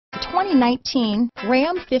2019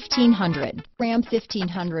 Ram 1500. Ram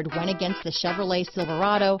 1500 went against the Chevrolet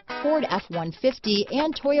Silverado, Ford F-150,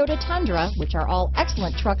 and Toyota Tundra, which are all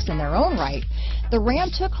excellent trucks in their own right. The Ram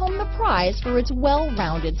took home the prize for its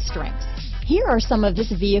well-rounded strengths. Here are some of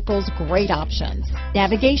this vehicle's great options: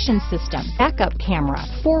 navigation system, backup camera,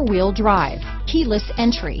 four-wheel drive, keyless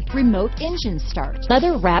entry, remote engine start,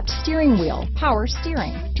 leather-wrapped steering wheel, power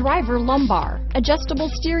steering, driver lumbar, adjustable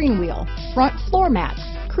steering wheel, front floor mats,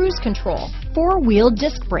 cruise control, four-wheel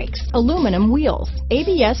disc brakes, aluminum wheels,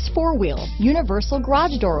 ABS four-wheel, universal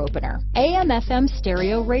garage door opener, AM/FM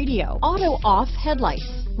stereo radio, auto-off headlights,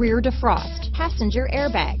 rear defrost, passenger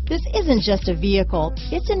airbag. This isn't just a vehicle,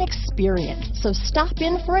 it's an experience. So stop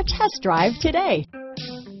in for a test drive today.